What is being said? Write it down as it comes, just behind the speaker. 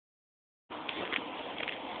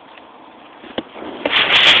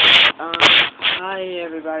Hi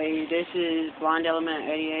everybody, this is Blind Element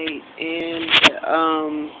 88, and,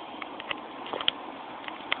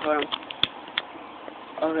 hold on.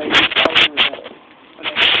 Okay, you probably know better.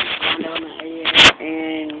 Okay, Blind Element 88,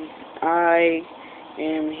 and I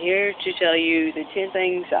am here to tell you the 10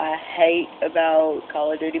 things I hate about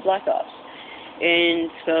Call of Duty Black Ops. And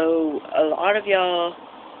so, a lot of y'all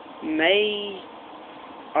may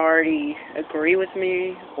already agree with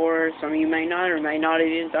me, or some of you may not, or may not have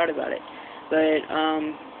even thought about it. But,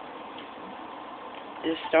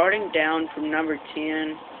 just starting down from number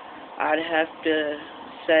 10, I'd have to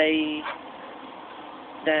say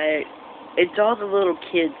that it's all the little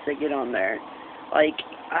kids that get on there. Like,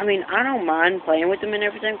 I mean, I don't mind playing with them and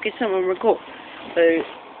everything, because some of them are cool. But,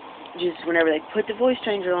 just whenever they put the voice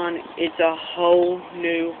changer on, it's a whole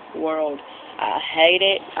new world. I hate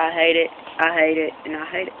it, I hate it, I hate it, and I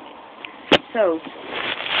hate it. So,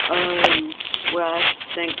 what I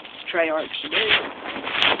think Treyarch should do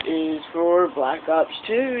is for Black Ops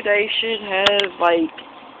 2, they should have,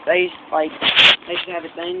 they should have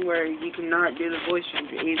a thing where you cannot do the voice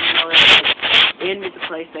changer, even though it's in with the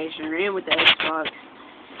PlayStation or in with the Xbox.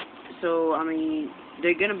 So, I mean,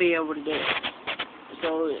 they're gonna be able to do it.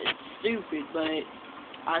 So, it's stupid, but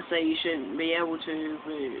I say you shouldn't be able to,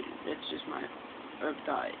 but that's just my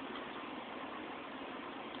thought.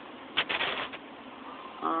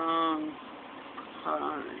 Hold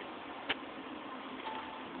on.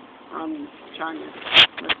 I'm trying to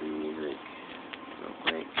listen to music real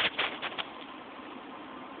quick.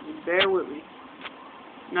 Just bear with me.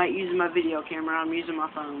 I'm not using my video camera, I'm using my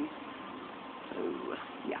phone. So,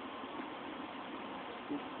 yeah.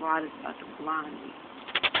 This light is about to blind me.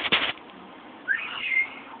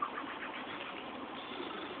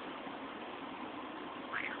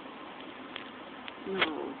 No.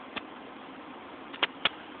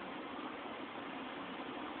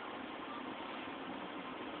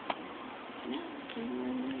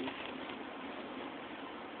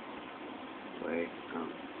 Where?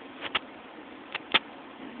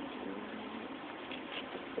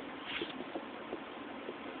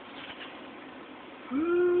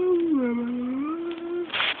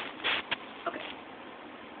 Okay.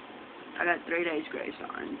 I got 3 days grace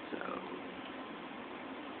on, so.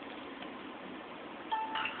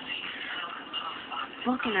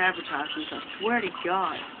 Fucking advertisements, I swear to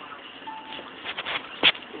God.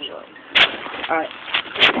 Alright.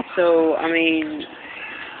 So, I mean,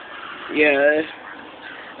 yeah.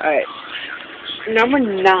 Alright. Number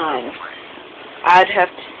 9, I'd have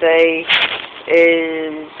to say,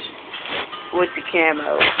 is with the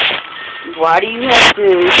camo. Why do you have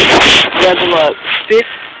to level up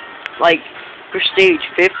prestige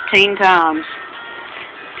 15 times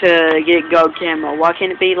to get gold camo? Why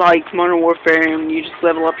can't it be like Modern Warfare and you just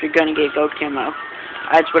level up your gun and get gold camo?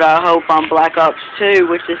 That's what I hope on Black Ops 2,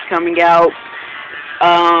 which is coming out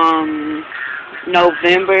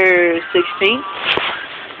November 16th,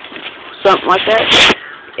 something like that.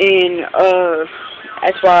 And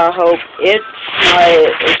that's why I hope it's not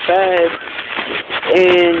as bad.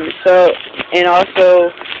 And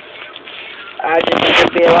also, I just think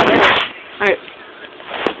it'd be a lot better. Alright,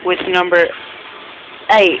 with number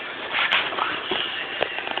 8.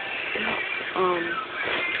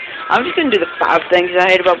 I'm just going to do the 5 things I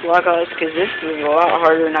hate about Black Ops, because this is a lot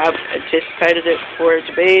harder than I anticipated it for it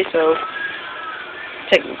to be. So,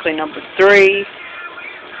 technically number 3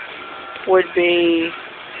 would be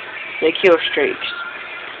the kill streaks.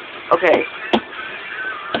 Okay.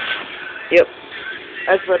 Yep.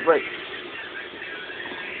 That's what breaks.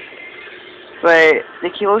 But the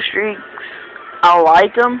kill streaks, I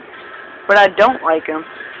like them, but I don't like them.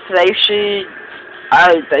 They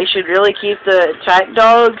should really keep the attack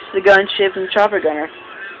dogs, the gunship, and the chopper gunner.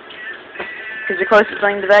 Because the closest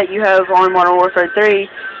thing to that you have on Modern Warfare 3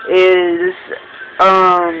 is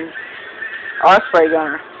Osprey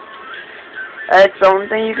gunner. That's the only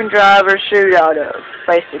thing you can drive or shoot out of,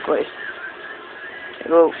 basically.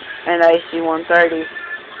 Oh, and AC-130.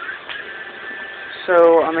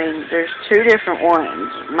 So, I mean, there's 2 different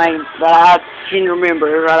ones that I can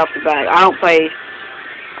remember right off the bat. I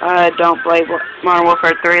don't play Modern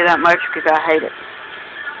Warfare 3 that much because I hate it.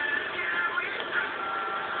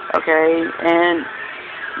 Okay, and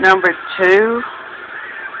number 2,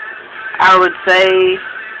 I would say,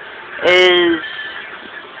 is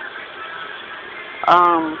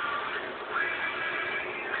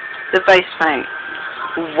the face paint.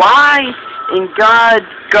 Why in God's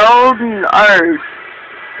golden earth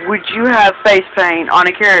would you have face paint on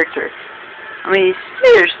a character? I mean,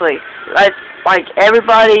 seriously, that's like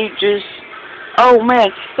everybody just, oh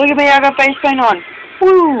man, look at me, I got face paint on.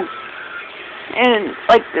 Woo! And,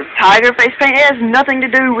 like, the tiger face paint, it has nothing to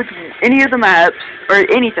do with any of the maps, or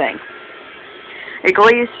anything. At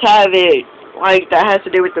least have it, like, that has to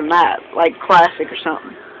do with the map, like classic or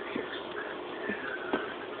something.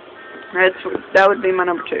 That would be my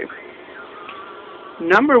number 2.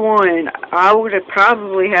 Number 1, I would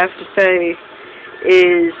probably have to say,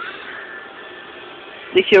 is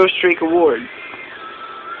the Kill Streak Award.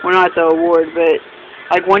 Well, not the award, but,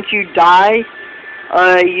 like, once you die,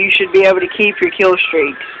 you should be able to keep your kill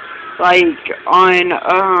streaks. Like, on,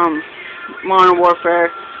 Modern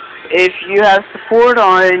Warfare, if you have support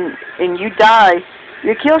on, and you die,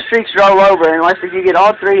 your kill streaks roll over, unless if you get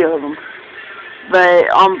all 3 of them. But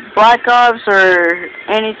on Black Ops or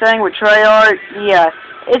anything with Treyarch, yeah,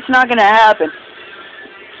 it's not going to happen.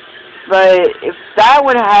 But if that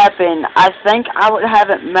would happen, I think I would have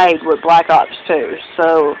it made with Black Ops 2.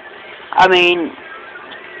 So, I mean,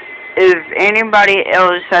 if anybody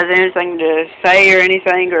else has anything to say or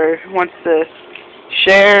anything, or wants to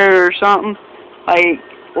share or something, like,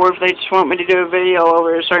 or if they just want me to do a video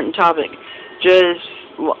over a certain topic, just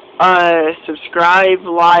subscribe,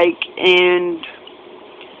 like, and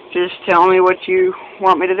just tell me what you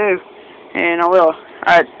want me to do, and I will.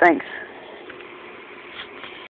 Alright, thanks.